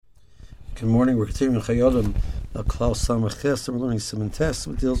Good morning. We're continuing Chayodim, Klal Samachas, and we're learning Siman test,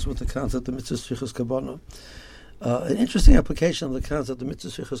 which deals with the concept of Mitzvos, Tzrichos, Kavana. An interesting application of the concept of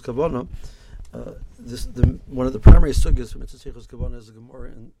Mitzvos, Tzrichos, Kavana. One of the primary sugyas for Mitzvos, Tzrichos, Kavana is the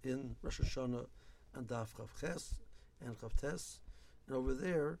Gemara in Rosh Hashanah and Daf Chav Ches and Chav Tes. And over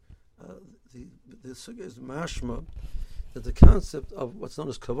there, the sugya is mashma that the concept of what's known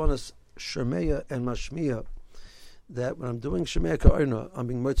as Kavanas Shemeya and Mashmiya, that when I'm doing Shemei Ka'arna, I'm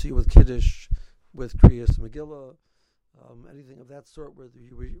being moitzi with Kiddush, with Kriyas Megillah, anything of that sort, where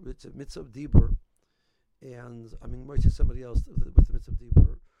it's a mitzvah of Dibur, and I'm being moitzi somebody else with the mitzvah of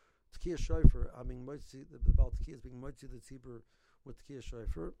Dibur. Tkiyah Shofar, I'm being moitzi, the Baal Tkiyah is being moitzi the Tzibur with Tkiyah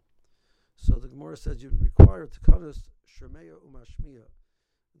Shofar. So the Gemara says you require Tekanas Shemeya Umashmiya,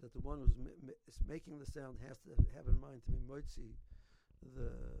 that the one who's making the sound has to have in mind to be moitzi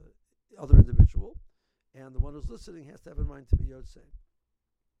the other individual, and the one who's listening has to have in mind to be Yotzei.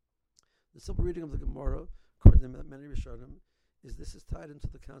 The simple reading of the Gemara, according to many Rishonim, is this is tied into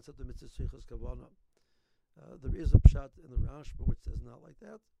the concept of Mitzvos, Tzrichos, Kavana. There is a pshat in the Rashba which says not like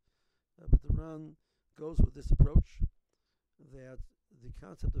that, but the Ran goes with this approach that the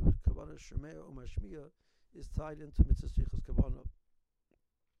concept of Kavana Shemeya or Mashmiya is tied into Mitzvos, Tzrichos, Kavana.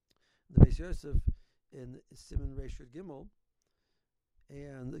 The Beis Yosef in Siman Reishut Gimel,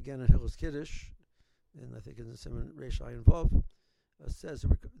 and again in Hilchos Kiddush, and I think in the Siman Reish Ayin Vav, says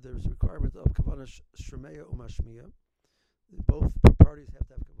there's a requirement of Kavana Shemeya or Mashmiya. Both parties have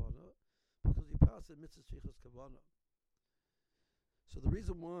to have Kavana, because you pass it Mitzvos, Tzrichos, Kavana. So the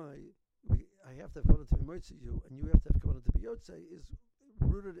reason why I have to have Kavana to be Moitzi you, and you have to have Kavana to be Yotzei, is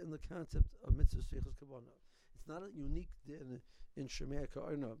rooted in the concept of Mitzvos, Tzrichos, Kavana. It's not a unique din in Shemei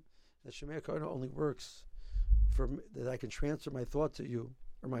Ka'arna. That Shemei Ka'arna only works for that I can transfer my thought to you,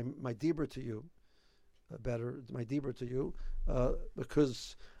 or my dibur to you, my dibur to you,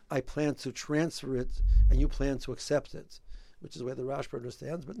 because I plan to transfer it and you plan to accept it, which is the way the Rashba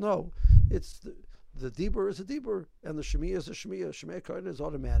understands. But no, it's the dibur is a dibur and the shemiya is a shemiya. Shemei Ka'arna is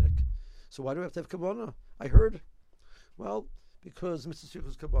automatic. So why do I have to have Kavana? I heard. Well, because Mitzvos,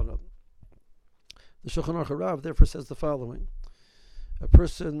 Tzrichos, Kavana. The Shulchan Aruch Rav therefore says the following: a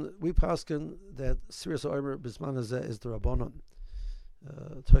person, we paskin that Sirius Omer Bisman Hazeh is the Rabbanon.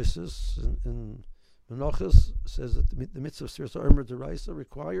 Tosis in Menachos says that the mitzvah of Sirius Omer Deraisa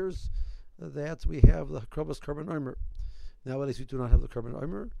requires that we have the Hakrovas Karban Omer. Nowadays we do not have the Karban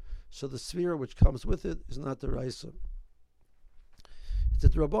Omer, so the sphere which comes with it is not Deraisa. It's a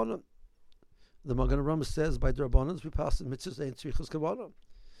Rabbanon. The Magen Avraham says by Rabbanons we pass the mitzvahs and Tzrichos Kavana,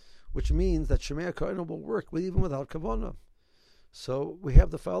 which means that Shemei Ka'arna will work even without Kavana. So we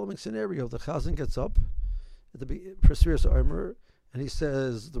have the following scenario: the Chazan gets up for Sirius Omer, and he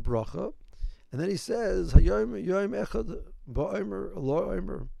says the bracha, and then he says Hayom Yom Echad Ba'omer Lo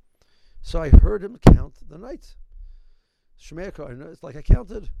Omer. So I heard him count the night. Shemei Ka'arna, it's like I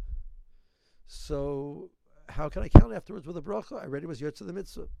counted. So how can I count afterwards with a bracha? I already was Yotzei the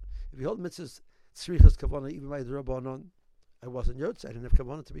mitzvah. If you hold mitzvahs Tzrichos Kavana even by the Rabbanon, I wasn't Yotzei. I didn't have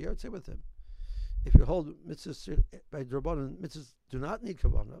Kavana to be Yotzei with him. If you hold mitzvahs by Rabbanon, mitzvahs do not need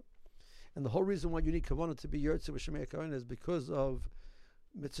Kavana, and the whole reason why you need Kavana to be Yotzei with Shemei Ka'arna is because of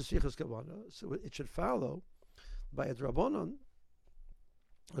Mitzvos, Tzrichos, Kavana. So it should follow by a Rabbanon,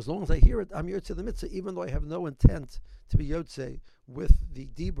 as long as I hear it, I'm Yotzei the mitzvah, even though I have no intent to be Yotzei with the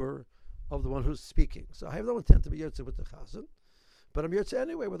dibur of the one who's speaking. So I have no intent to be Yotzei with the Chazan, but I'm Yotzei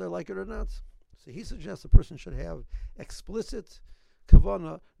anyway, whether I like it or not. So he suggests a person should have explicit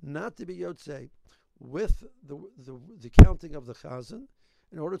Kavana not to be Yotzei with the counting of the Chazan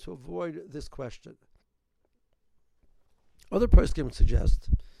in order to avoid this question. Other poskim suggest,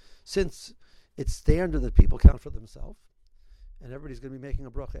 since it's standard that people count for themselves, and everybody's going to be making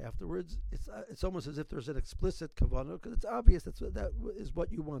a bracha afterwards, it's almost as if there's an explicit Kavana, because it's obvious that is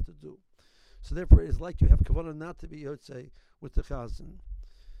what you want to do. So therefore, it's like you have Kavana not to be Yotzei with the Chazan.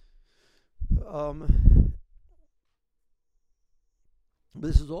 But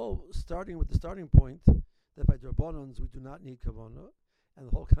this is all starting with the starting point that by Rabbanons we do not need Kavana, and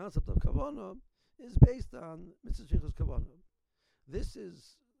the whole concept of Kavana is based on Mitzvos, Tzrichos, Kavana. This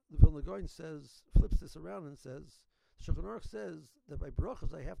is, the Vilna Gaon flips this around and says, Shulchan Aruch says that by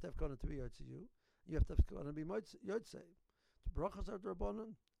brachas I have to have Kavana to be Yotzei you have to have Kavana to be Yotzei. The brachas are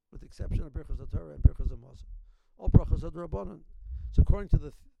Rabbanon, with the exception of Birchas HaTorah and Birchas HaMazon. All brachas are Rabbanon. So according to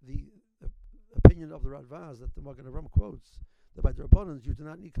the opinion of the Radvaz that the Magen Avraham quotes, that by the Rabbanans you do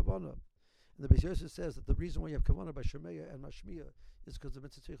not need Kavana. And the Beis Yosef says that the reason why you have Kavana by Shemeya and Mashmiya is because of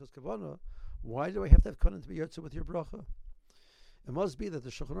Mitzvos, Tzrichos, Kavana. Why do I have to have Kavana to be Yotzei with your bracha? It must be that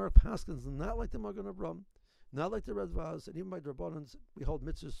the Shulchan Aruch paskins not like the Magen Avraham, Not like the Red Vaz, and even by Drabanans, we hold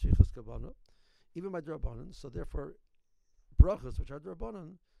Mitzvos Tzrichos Kavana, even by Drabanans. So therefore, brachas, which are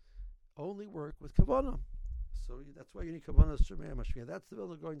Drabanan, only work with Kavana. So that's why you need Kavana Shemei Mashmiya. That's the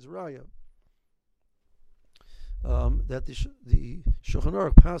Vilna Gaon's Raya. That the Shulchan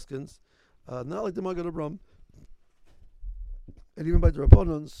Aruch paskins, not like the Magen Avraham, and even by the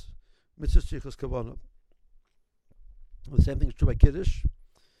Rabbanans, Mitzvos Tzrichos Kavana. The same thing is true by Kiddush.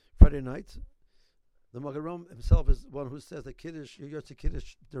 Friday night, the Magen Avraham himself is one who says that Kiddush, you yotze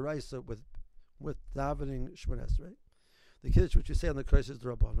Kiddush deraisa with davening Shemon Esrei. The Kiddush which you say on the Kreis is the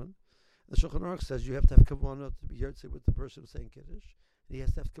Rabbanan. The Shulchan Aruch says you have to have Kavana to be yotze with the person saying Kiddush. And he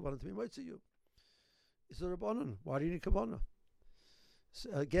has to have Kavana to be moitze you. It's the Rabbanan. Why do you need Kavana? So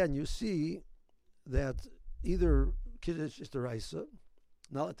again, you see that either Kiddush is deraisa,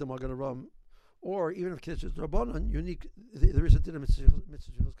 not like the Magen Avraham, or even if Kiddush is the Rabbanan, there is a din of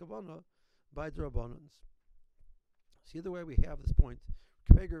Mitzvos Kavana by the Rabbanans. So either way we have this point.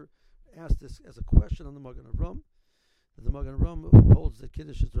 Kreger asked this as a question on the Magen Avraham, that the Magen Avraham who holds that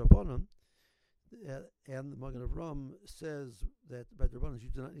Kiddush is the Rabbanan, and the Magen Avraham says that by the Rabbanans you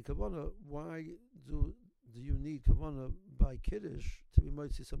do not need Kavana. Why do you need Kavana by Kiddush to be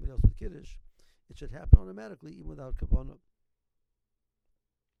moitzi somebody else with Kiddush? It should happen automatically even without Kavana.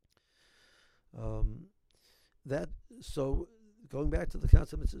 So going back to the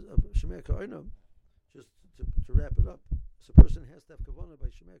concept of Shemei Ka'ina, just to wrap it up, so a person has to have Kavana by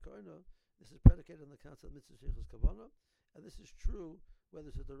Shemei Ka'ina. This is predicated on the concept of Mitzvos Tzrichos Kavana, and this is true whether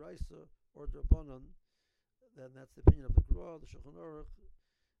it's a Deraisa or Drabanan. Then that's the opinion of the Gra, the Shulchan Aruch,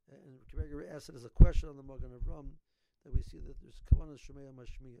 and Kreger asked it as a question on the Magen Avraham that we see that there's Kavana Shemei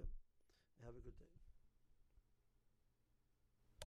Mashmiya. Have a good day.